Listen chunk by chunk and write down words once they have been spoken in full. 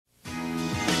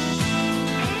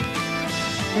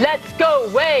Let's go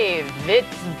Wave! It's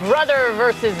brother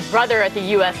versus brother at the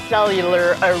U.S.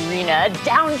 Cellular Arena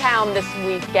downtown this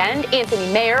weekend.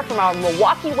 Anthony Maher from our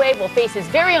Milwaukee Wave will face his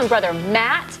very own brother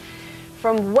Matt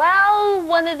from, well,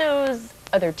 one of those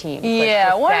other teams.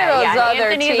 Yeah, one of those other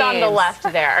Anthony's teams. on the left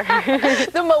there.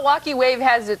 The Milwaukee Wave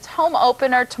has its home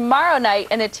opener tomorrow night,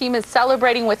 and the team is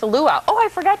celebrating with a luau. Oh, I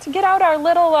forgot to get out our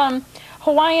little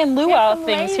Hawaiian luau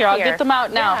things here. I'll get them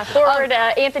out now. Yeah, forward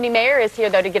Anthony Maher is here,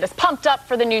 though, to get us pumped up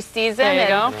for the new season. There you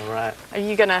go. All right. Are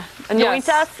you going to anoint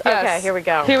us? Yes. Okay, here we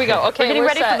go. Here we go. Okay, we're getting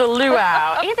ready set. for the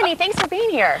luau. Anthony, thanks for being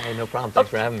here. Hey, no problem.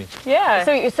 Thanks for having me.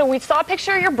 Yeah. So we saw a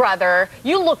picture of your brother.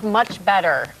 You look much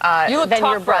better you look than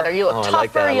tougher. your brother. You look I tougher,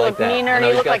 like that. you look meaner,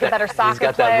 you look like a better soccer He's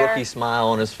got player. that rookie smile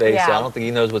on his face, so Yeah. I don't think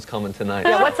he knows what's coming tonight.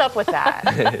 Yeah, what's up with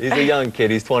that? He's a young kid.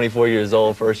 He's 24 years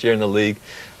old, first year in the league.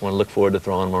 I want to look forward to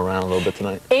throwing him around a little bit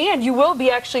tonight. And you will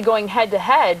be actually going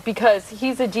head-to-head because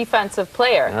he's a defensive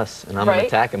player. Yes, and I'm an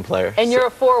attacking player. And you're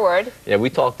a forward. Yeah,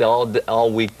 we talked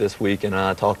all week this week and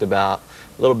talked about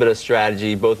a little bit of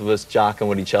strategy, both of us jockeying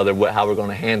with each other, how we're going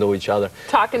to handle each other.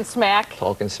 Talking smack.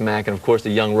 Talking smack, and of course the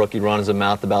young rookie runs his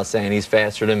mouth about saying he's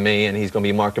faster than me and he's going to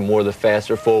be marking more of the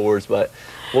faster forwards, but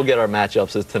we'll get our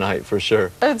matchups tonight for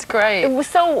sure. That's great.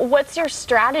 So what's your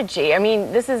strategy? I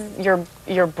mean, this is your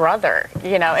brother,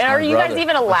 you know. And are you guys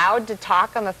even allowed to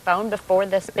talk on the phone before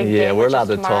this big game? Yeah, we're allowed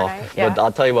to talk. Night? Yeah. But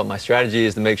I'll tell you what, my strategy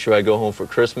is to make sure I go home for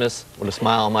Christmas with a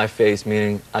smile on my face,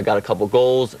 meaning I got a couple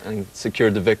goals and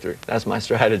secured the victory. That's my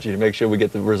strategy, to make sure we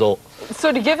get the result.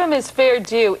 So to give him his fair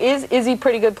due, is he a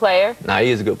pretty good player? Nah,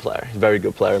 he is a good player. He's a very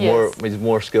good player. He's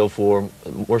more skillful,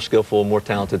 more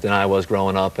talented than I was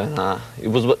growing up, and he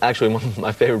was actually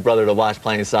my favorite brother to watch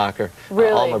playing soccer.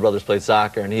 Really? All my brothers played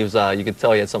soccer, and he was. You could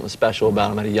tell he had something special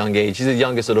about him at a young age. He's the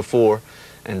youngest of the four,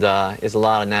 and he has a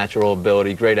lot of natural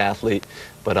ability. Great athlete,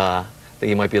 but I think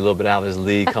he might be a little bit out of his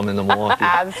league coming to Milwaukee.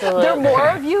 Absolutely. There are more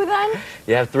of you then?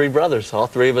 You have three brothers. All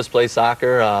three of us play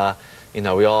soccer. You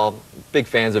know, we all big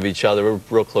fans of each other. We're a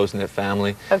real close-knit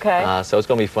family. Okay. So it's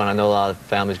going to be fun. I know a lot of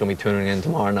families going to be tuning in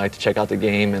tomorrow night to check out the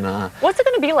game. And what's it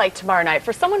going to be like tomorrow night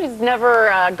for someone who's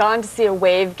never gone to see a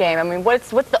Wave game? I mean, what's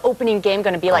the opening game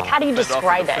going to be like? How do you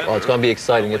describe it? Oh, it's going to be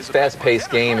exciting. It's a fast-paced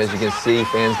game, as you can see.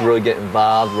 Fans really get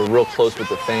involved. We're real close with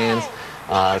the fans.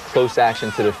 Close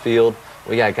action to the field.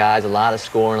 We got guys, a lot of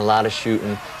scoring, a lot of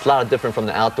shooting. It's a lot different from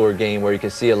the outdoor game where you can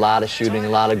see a lot of shooting, a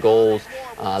lot of goals,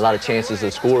 a lot of chances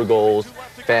to score goals.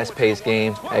 Fast-paced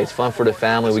game. Hey, it's fun for the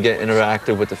family. We get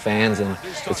interactive with the fans, and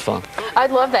it's fun. I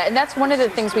love that, and that's one of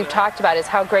the things we've talked about is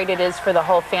how great it is for the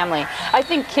whole family. I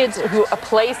think kids who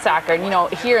play soccer, you know,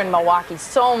 here in Milwaukee,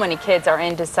 so many kids are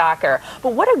into soccer,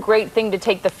 but what a great thing to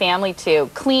take the family to.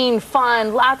 Clean,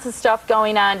 fun, lots of stuff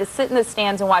going on, to sit in the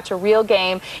stands and watch a real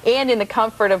game, and in the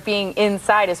comfort of being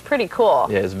inside is pretty cool.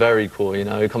 Yeah, it's very cool. You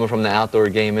know, you're coming from the outdoor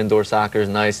game, indoor soccer is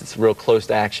nice. It's real close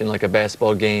to action, like a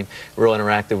basketball game, real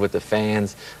interactive with the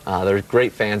fans. There's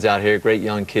great fans out here, great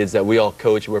young kids that we all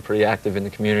coach. We're pretty active in the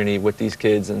community with these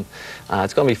kids, and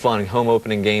it's going to be fun. Home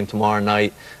opening game tomorrow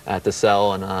night at the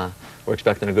Cell, and we're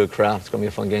expecting a good crowd. It's going to be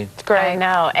a fun game. It's great. I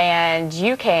know. And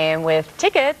you came with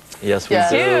tickets. Yes, we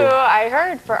do. I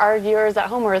heard for our viewers at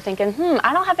home, we were thinking,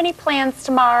 I don't have any plans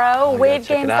tomorrow. Wave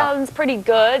game sounds pretty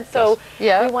good. So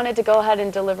we wanted to go ahead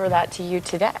and deliver that to you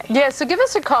today. Yeah, so give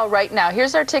us a call right now.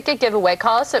 Here's our ticket giveaway.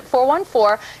 Call us at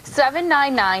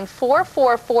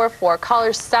 414-799-4444.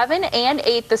 Callers 7 and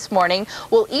 8 this morning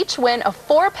will each win a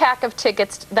 4-pack of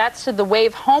tickets. That's to the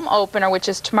Wave home opener, which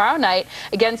is tomorrow night,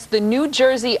 against the New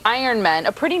Jersey Ironmen,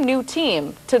 a pretty new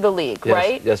team to the league,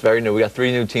 right? Yes, very new. We got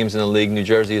 3 new teams in the league. New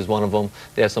Jersey is one of them.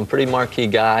 They have some pretty marquee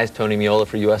guys. Tony Miola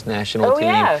for U.S. national team.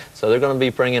 Yeah. So they're going to be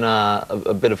bringing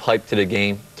a bit of hype to the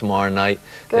game tomorrow night.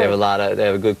 Good. They have they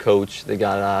have a good coach. They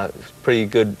got pretty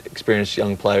good, experienced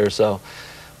young players. So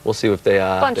we'll see if the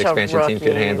expansion team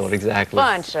can handle it. Exactly.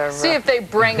 See if they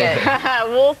bring it.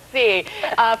 We'll see.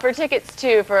 For tickets,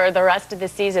 too, for the rest of the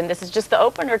season, this is just the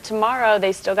opener tomorrow.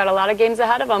 They still got a lot of games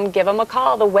ahead of them. Give them a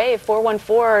call. The Wave,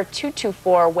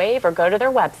 414-224-WAVE, or go to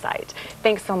their website.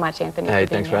 Thanks so much, Anthony. Hey,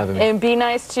 thanks for having me. And be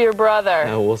nice to your brother.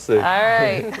 Yeah, we'll see. All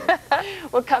right.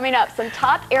 Well, coming up, some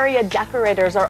top area decorators are